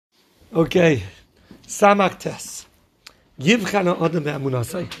Okay, Samach Tes. Yivchana Adam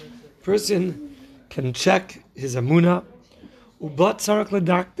be'amunasai. Person can check his amuna. Ubat tzarach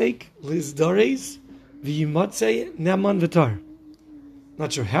ledaktek lizdares v'yimatzei neman v'tar.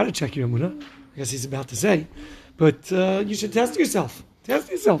 Not sure how to check your amuna. I guess he's about to say, but you should test yourself.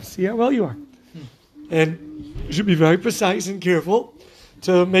 Test yourself. See how well you are, and you should be very precise and careful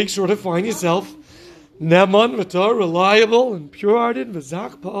to make sure to find yourself neman v'tar, reliable and pure-hearted.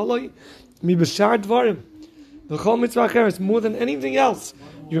 V'zach pa'aloi mi b'shar dvarim. V'chol mitzvah acheres, more than anything else,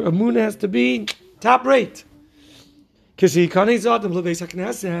 your amuna has to be top rate. Kishi kanei zadam lebeis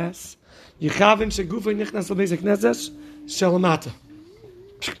hakneses, yichavin shegufay nichnas lebeis hakneses shalamata.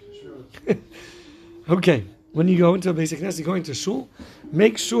 Okay, when you go into a Beis HaKnesses, you're going to shul,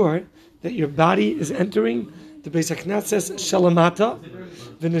 make sure that your body is entering the Beis HaKnesses shalamata,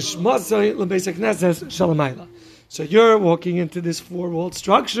 v'nishmasai lebeis HaKnesses shalamayla. So you're walking into this four-walled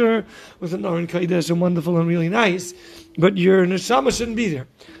structure with an Aron Kodesh and wonderful and really nice, but your neshama shouldn't be there.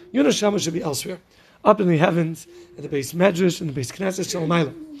 Your neshama should be elsewhere, up in the heavens, at the Beis Medrash, and the Beis Knesset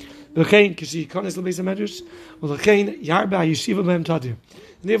shalamayla. V'chein kishi yikones lebeis Medrash, v'chein yarba yeshiva b'hem tadir.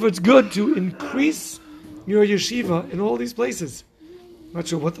 And therefore, it's good to increase your yeshiva in all these places. I'm not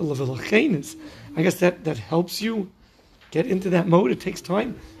sure what the level of chen is. I guess that helps you get into that mode. It takes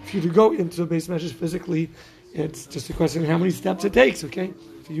time for you to go into the Beis Medrash physically. It's just a question of how many steps it takes, okay?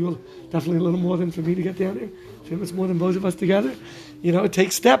 For you, definitely a little more than for me to get down there. For him, it's more than both of us together. You know, it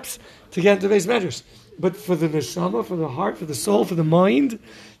takes steps to get into the Beis Medrash. But for the neshama, for the heart, for the soul, for the mind,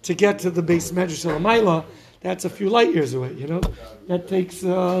 to get to the Beis Medrash Shalamayla, that's a few light years away, you know? That takes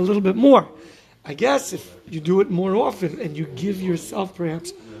a little bit more. I guess if you do it more often and you give yourself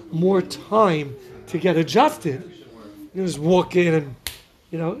perhaps more time to get adjusted, you just walk in and,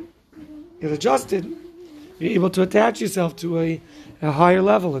 you know, get adjusted, you're able to attach yourself to a higher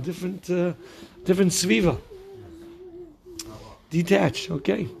level, a different sviva. Detach,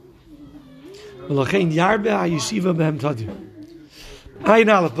 okay? In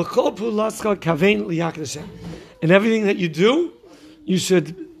everything that you do, you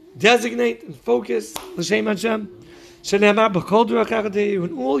should designate and focus L'Shem Hashem. In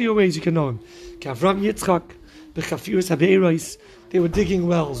all your ways you can know Him. They were digging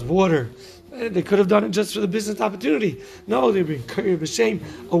wells, water. They could have done it just for the business opportunity. No, they were being b'shem.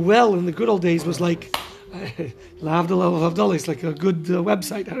 A well in the good old days was like it's like a good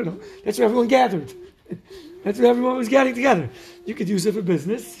website. I don't know. That's where everyone gathered. That's where everyone was getting together. You could use it for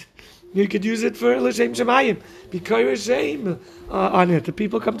business. You could use it for L'Shem Shemayim. Because shame on it. The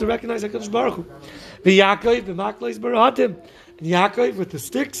people come to recognize HaKadosh Baruch Hu. V'Yaakov, v'Maklois Barahatim. And Yaakov with the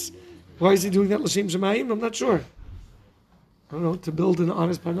sticks. Why is he doing that L'Shem Shemayim? I'm not sure. I don't know. To build an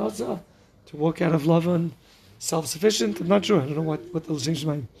honest parnasa. To walk out of love and self-sufficient. I'm not sure. I don't know what the L'Shem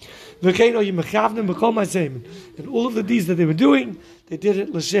Shemayim. And all of the deeds that they were doing, they did it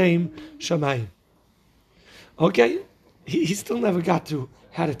L'Shem Shemayim. Okay. He still never got to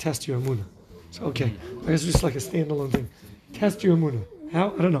how to test your emunah. So, okay. I guess it's just like a standalone thing. Test your emunah.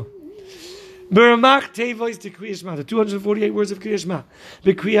 How? I don't know. Beramach tevois to Kriya Shema. The 248 words of Kriya Shema.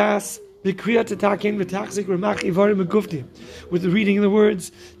 Bekriyas. With the reading of the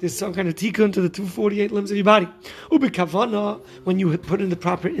words, there's some kind of tikkun to the 248 limbs of your body. When you put in the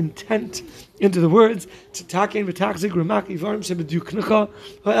proper intent into the words,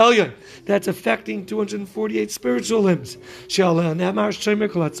 that's affecting 248 spiritual limbs.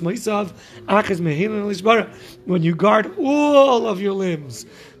 When you guard all of your limbs,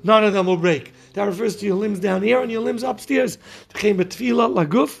 none of them will break. That refers to your limbs down here and your limbs upstairs. Same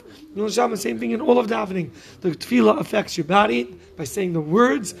thing in all of davening. The tefillah affects your body by saying the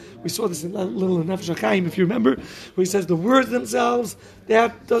words. We saw this in Little Nefesh HaChaim, if you remember, where he says the words themselves,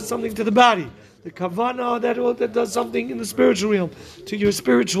 that does something to the body. The kavanah, that does something in the spiritual realm, to your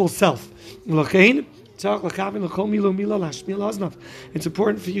spiritual self. It's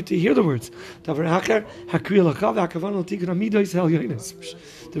important for you to hear the words.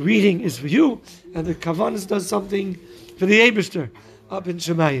 The reading is for you, and the kavanah does something for the Eibishter up in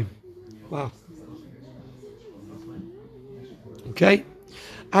Shemayim. Wow. Okay.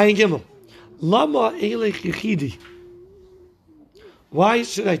 Ayin Gimel. Lama elech yechidi. Why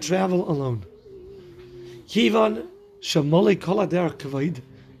should I travel alone? Kivan shamoli kol haderech kavod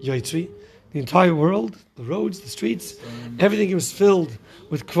yotzri. The entire world, the roads, the streets, everything was filled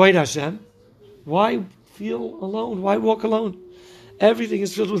with Kvod Hashem. Why feel alone? Why walk alone? Everything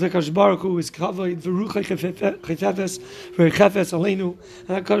is filled with HaKadosh Baruch Hu, His kavod, v'ruchai chefes, v'chefes aleinu,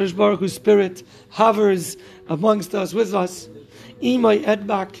 and HaKadosh Baruch Hu's spirit hovers amongst us, with us. Imay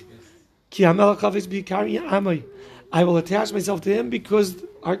edbak, ki hamelech havis b'ikari amay. I will attach myself to him because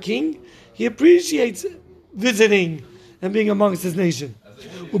our king, he appreciates visiting and being amongst his nation.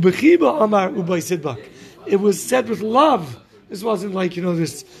 It was said with love. This wasn't like,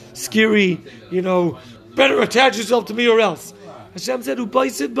 this scary, better attach yourself to me or else. Hashem said,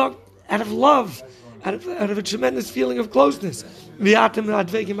 out of love, out of a tremendous feeling of closeness.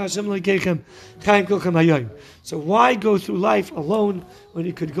 So why go through life alone when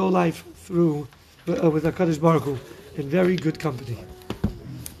you could go life through with HaKadosh Baruch Hu in very good company?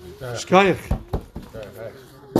 Shkayach.